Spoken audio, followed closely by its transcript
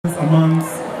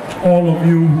amongst all of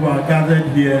you who are gathered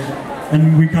here,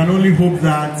 and we can only hope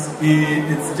that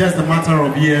it's just a matter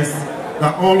of years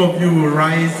that all of you will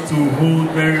rise to hold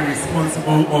very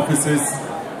responsible offices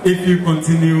if you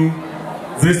continue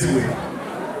this way.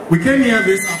 We came here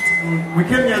this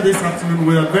afternoon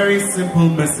with a very simple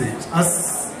message.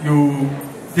 As you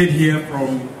did hear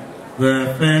from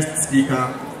the first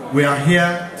speaker, we are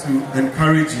here to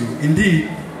encourage you. Indeed,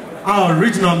 our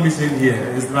original mission here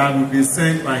is that we've been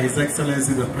sent by His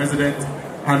Excellency the President,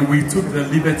 and we took the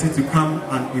liberty to come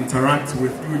and interact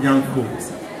with you young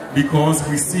folks because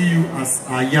we see you as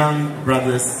our young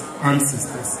brothers and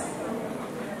sisters.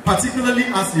 Particularly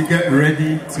as you get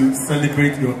ready to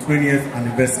celebrate your 20th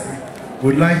anniversary.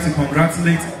 We'd like to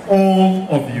congratulate all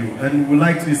of you, and we'd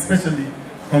like to especially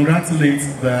congratulate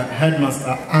the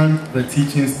headmaster and the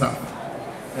teaching staff.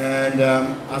 And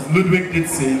as Ludwig did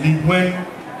say, when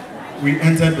we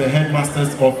entered the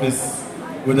headmaster's office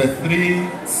with the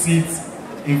 3 seats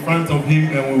in front of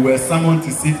him and we were summoned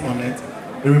to sit on it,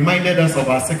 it reminded us of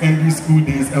our secondary school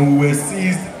days, and we were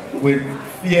seized with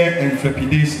fear and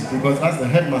trepidation because that's the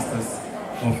headmaster's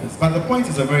office. But the point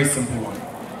is a very simple one.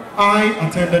 I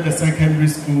attended a secondary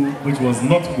school which was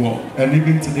not war, and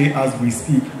even today as we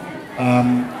speak,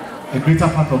 a greater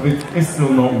part of it is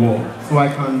still not war. So I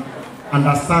can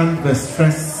understand the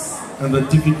stress and the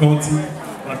difficulty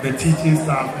that the teaching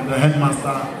staff and the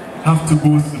headmaster have to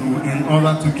go through in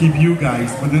order to keep you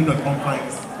guys within the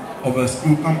confines of a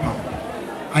school compound.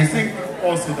 I think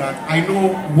also that I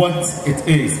know what it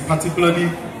is, particularly,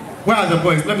 where are the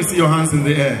boys? Let me see your hands in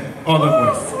the air, all the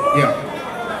boys,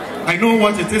 yeah. I know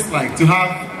what it is like to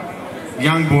have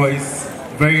young boys,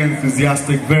 very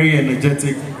enthusiastic, very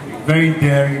energetic, very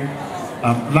daring,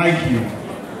 like you,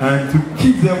 and to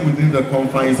keep them within the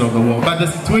confines of the world. But the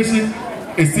situation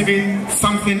is even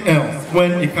something else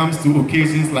when it comes to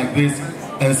occasions like this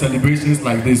and celebrations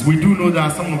like this. We do know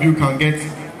that some of you can get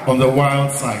on the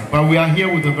wild side, but we are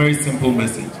here with a very simple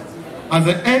message. At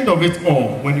the end of it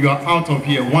all, when you are out of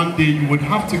here, one day you would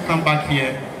have to come back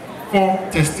here for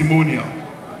testimonial.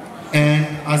 And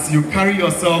as you carry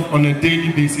yourself on a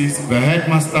daily basis, the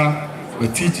headmaster,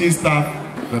 the teaching staff,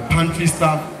 the pantry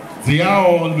staff, they are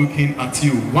all looking at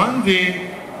you. One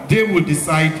day, they will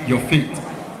decide your fate.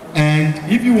 And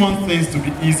if you want things to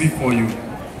be easy for you,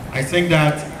 I think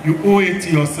that you owe it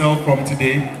to yourself from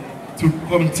today to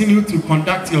continue to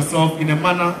conduct yourself in a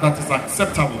manner that is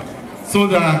acceptable, so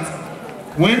that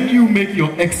when you make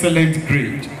your excellent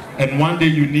grade and one day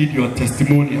you need your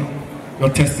testimonial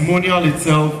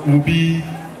itself will be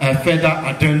a further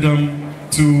addendum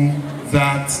to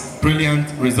that brilliant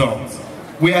result.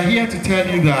 We are here to tell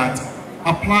you that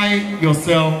apply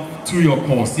yourself to your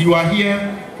course. You are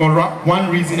here for one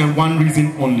reason and one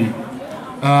reason only.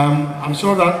 I'm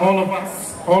sure that all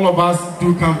of us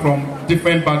do come from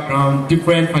different backgrounds,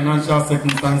 different financial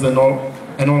circumstances and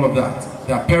all of that.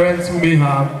 There are parents who may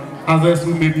have, others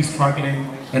who may be struggling,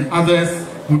 and others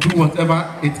who do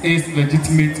whatever it is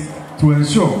legitimate to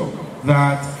ensure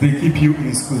that they keep you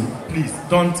in school. Please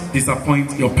don't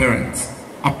disappoint your parents.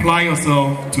 Apply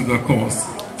yourself to the course.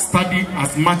 Study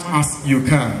as much as you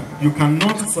can. You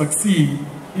cannot succeed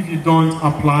if you don't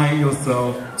apply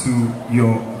yourself to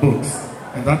your books.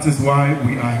 And that is why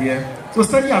we are here. So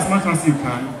study as much as you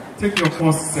can. Take your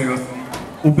course seriously.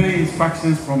 Obey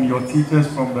instructions from your teachers,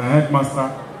 from the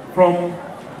headmaster, from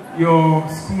your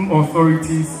school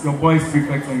authorities, your boys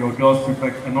prefects and your girls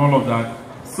prefects and all of that,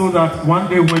 so that one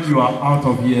day when you are out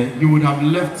of here, you would have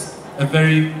left a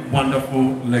very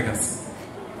wonderful legacy.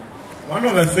 One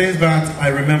of the things that I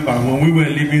remember when we were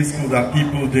leaving school that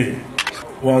people did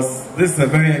was, this is a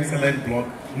very excellent block,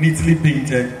 neatly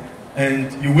painted,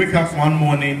 and you wake up one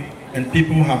morning and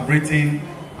people have written,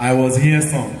 "I was here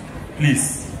song."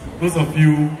 Please, those of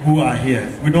you who are here,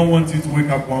 we don't want you to wake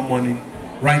up one morning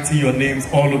writing your names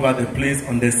all over the place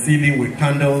on the ceiling with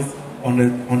candles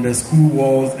on the school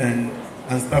walls and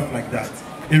stuff like that.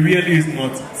 It really is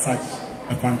not such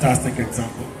a fantastic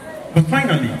example. But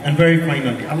finally, and very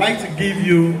finally, I'd like to give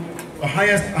you the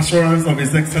highest assurance of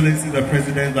His Excellency the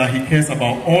President that he cares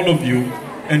about all of you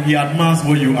and he admires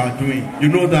what you are doing. You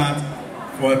know that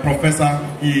for a professor,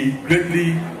 he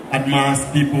greatly admires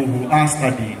people who are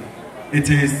studying. It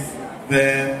is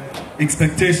the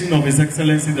expectation of His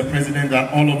Excellency the President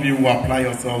that all of you will apply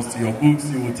yourselves to your books,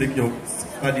 you will take your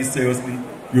studies seriously,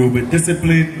 you will be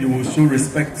disciplined, you will show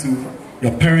respect to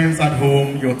your parents at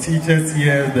home, your teachers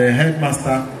here, the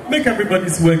headmaster. Make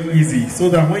everybody's work easy so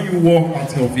that when you walk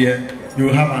out of here, you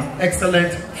will have an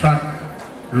excellent track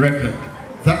record.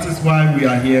 That is why we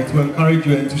are here, to encourage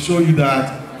you and to show you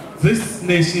that this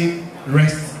nation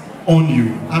rests on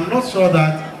you. I'm not sure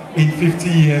that in 50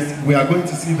 years, we are going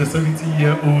to see the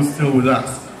 70-year-olds still with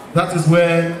us. That is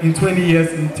where in 20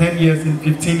 years, in 10 years, in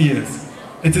 15 years,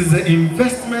 it is the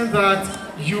investment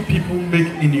that you people make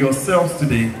in yourselves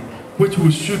today, which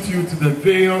will shoot you to the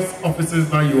various offices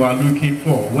that you are looking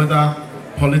for, whether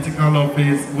political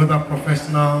office, whether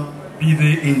professional, be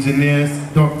they engineers,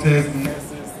 doctors,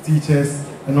 nurses, teachers,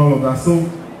 and all of that. So,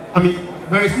 I mean,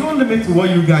 there is no limit to what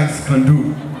you guys can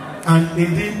do. And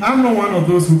indeed, I'm not one of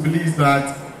those who believes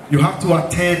that you have to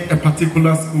attend a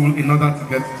particular school in order to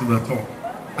get to the top.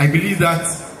 I believe that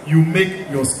you make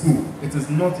your school. It is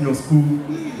not your school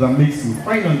that makes you.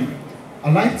 Finally,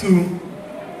 I'd like to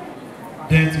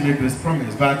dare to make this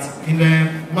promise that in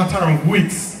a matter of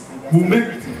weeks, we'll make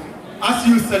it. As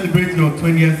you celebrate your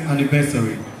 20th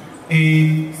anniversary,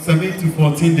 in 7 to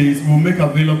 14 days, we'll make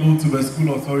available to the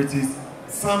school authorities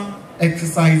some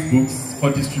exercise books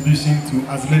for distribution to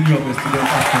as many of the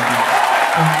students as possible.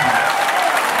 Thank you.